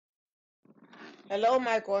Hello,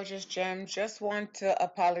 my gorgeous gems. Just want to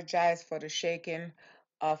apologize for the shaking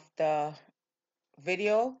of the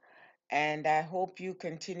video, and I hope you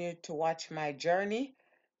continue to watch my journey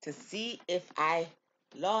to see if I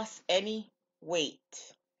lost any weight.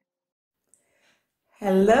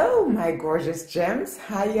 Hello, my gorgeous gems.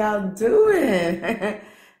 How y'all doing?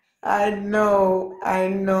 I know.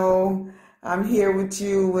 I'm here with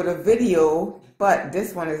you with a video, but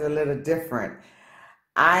this one is a little different.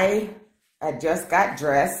 I just got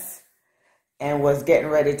dressed and was getting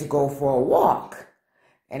ready to go for a walk.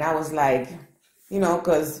 And I was like,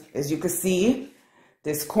 because as you can see,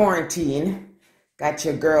 this quarantine got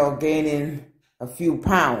your girl gaining a few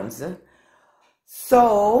pounds.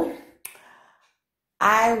 So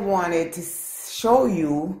I wanted to show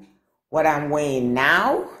you what I'm weighing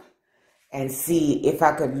now and see if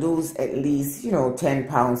I could lose at least, 10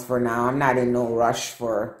 pounds for now. I'm not in no rush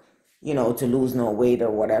for, to lose no weight or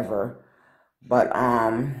whatever. But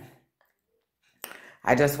I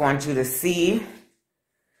just want you to see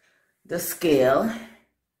the scale.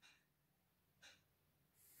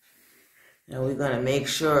 And we're going to make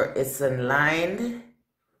sure it's in line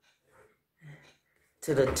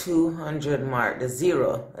to the 200 mark, the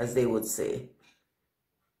zero, as they would say.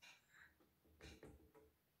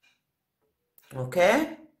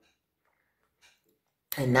 Okay?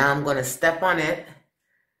 And now I'm going to step on it.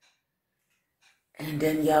 And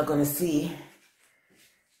then y'all going to see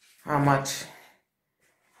how much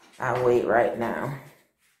I weigh right now.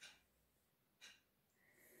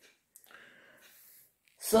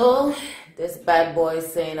 So this bad boy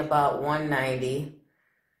is saying about 190.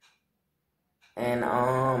 And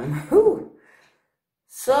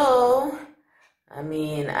so I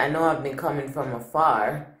mean, I know I've been coming from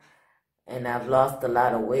afar and I've lost a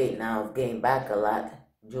lot of weight now. I've gained back a lot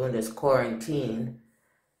during this quarantine.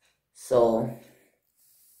 So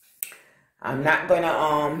I'm not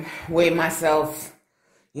gonna weigh myself,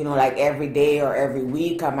 like every day or every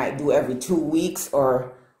week. I might do every 2 weeks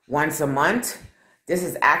or once a month. This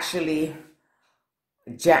is actually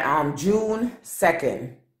June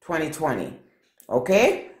 2nd, 2020.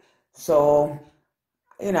 Okay? So,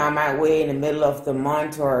 I might weigh in the middle of the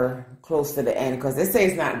month or close to the end, because they say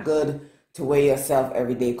it's not good to weigh yourself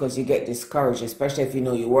every day because you get discouraged, especially if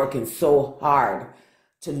you're working so hard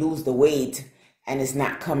to lose the weight and it's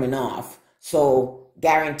not coming off. So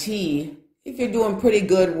guarantee if you're doing pretty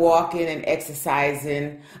good walking and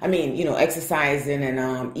exercising, exercising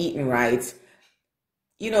and eating right,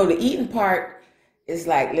 the eating part is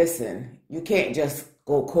like, listen, you can't just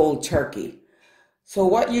go cold turkey. So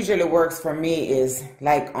what usually works for me is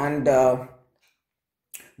like during the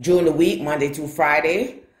week, Monday through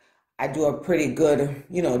Friday, I do a pretty good,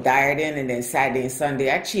 dieting, and then Saturday and Sunday,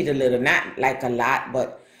 I cheat a little, not like a lot,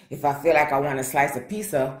 but if I feel like I want to slice a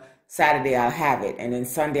pizza, Saturday I'll have it. And then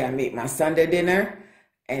Sunday I make my Sunday dinner,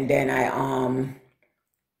 and then I,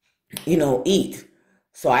 eat.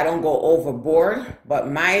 So I don't go overboard, but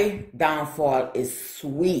my downfall is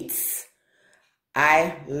sweets.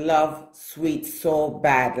 I love sweets so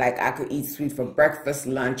bad. Like I could eat sweet for breakfast,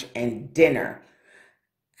 lunch, and dinner.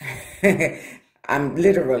 I'm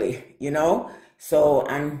literally, so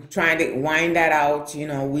I'm trying to wind that out,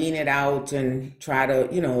 wean it out and try to,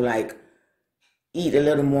 like eat a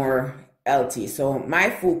little more healthy. So my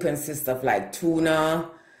food consists of like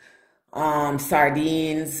tuna,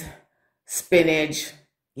 sardines, spinach,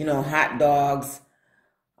 hot dogs,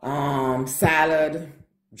 salad,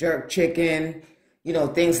 jerk chicken,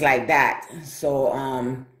 things like that. So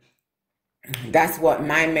that's what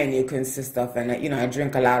my menu consists of. And, I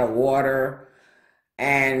drink a lot of water.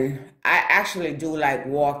 And I actually do like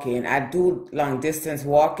walking. I do long distance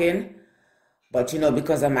walking. But,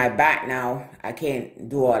 because of my back now, I can't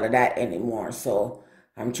do all of that anymore. So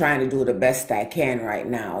I'm trying to do the best I can right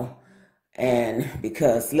now. And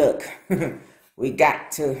because, look, we got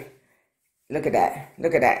to, look at that,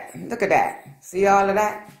 look at that, look at that. See all of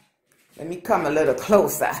that? Let me come a little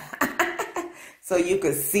closer so you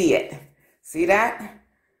can see it. See that?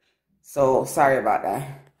 So, sorry about that.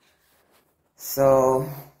 So,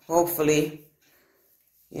 hopefully,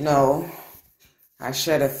 I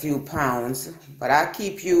shed a few pounds. But I'll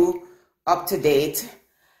keep you up to date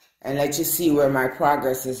and let you see where my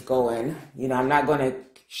progress is going. I'm not going to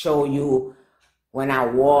show you when I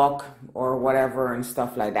walk or whatever and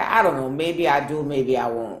stuff like that. I don't know. Maybe I do, maybe I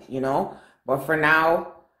won't, But for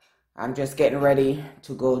now, I'm just getting ready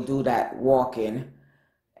to go do that walking.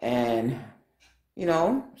 And,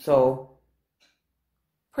 so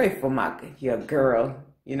pray for your girl,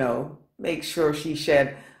 make sure she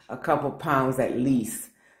shed a couple pounds at least.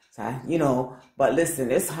 So, but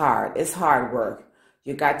listen, it's hard. It's hard work.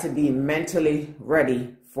 You got to be mentally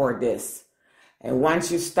ready for this. And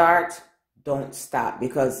once you start, don't stop,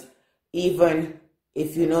 because even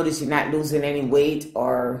if you notice you're not losing any weight,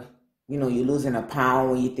 or you're losing a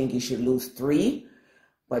pound when you think you should lose 3,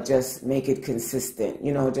 but just make it consistent.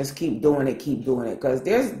 Just keep doing it, because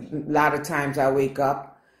there's a lot of times I wake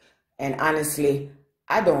up and honestly,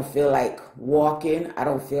 I don't feel like walking. I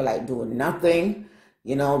don't feel like doing nothing,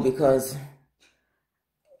 because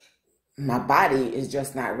my body is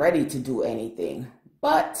just not ready to do anything.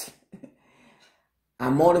 But I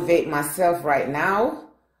motivate myself right now.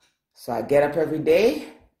 So I get up every day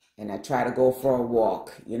and I try to go for a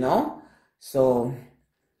walk, So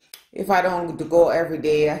if I don't go every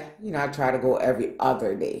day, I try to go every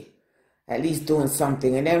other day, at least doing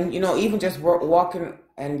something. And then, even just walking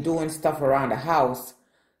and doing stuff around the house,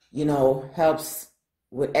 helps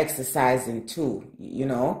with exercising too,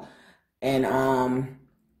 And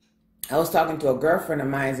I was talking to a girlfriend of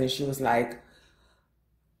mine, and she was like,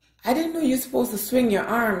 I didn't know you're supposed to swing your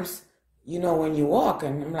arms, when you walk.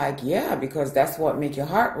 And I'm like, yeah, because that's what makes your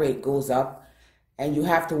heart rate goes up. And you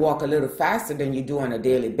have to walk a little faster than you do on a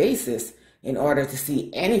daily basis in order to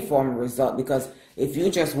see any form of result. Because if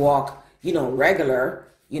you just walk, regular,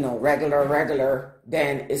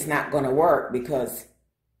 then it's not going to work. Because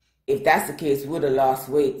if that's the case, we would have lost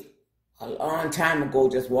weight a long time ago,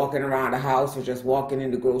 just walking around the house or just walking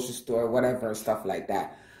in the grocery store, whatever, stuff like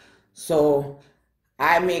that. So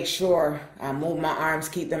I make sure I move my arms,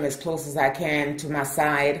 keep them as close as I can to my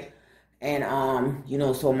side, and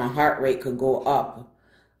so my heart rate could go up,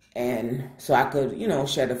 and so I could,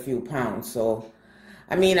 shed a few pounds. So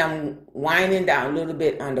I'm winding down a little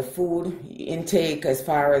bit on the food intake as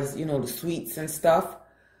far as, the sweets and stuff.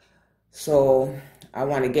 So I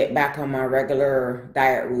want to get back on my regular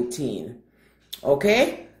diet routine.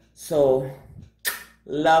 Okay? So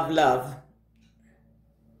love.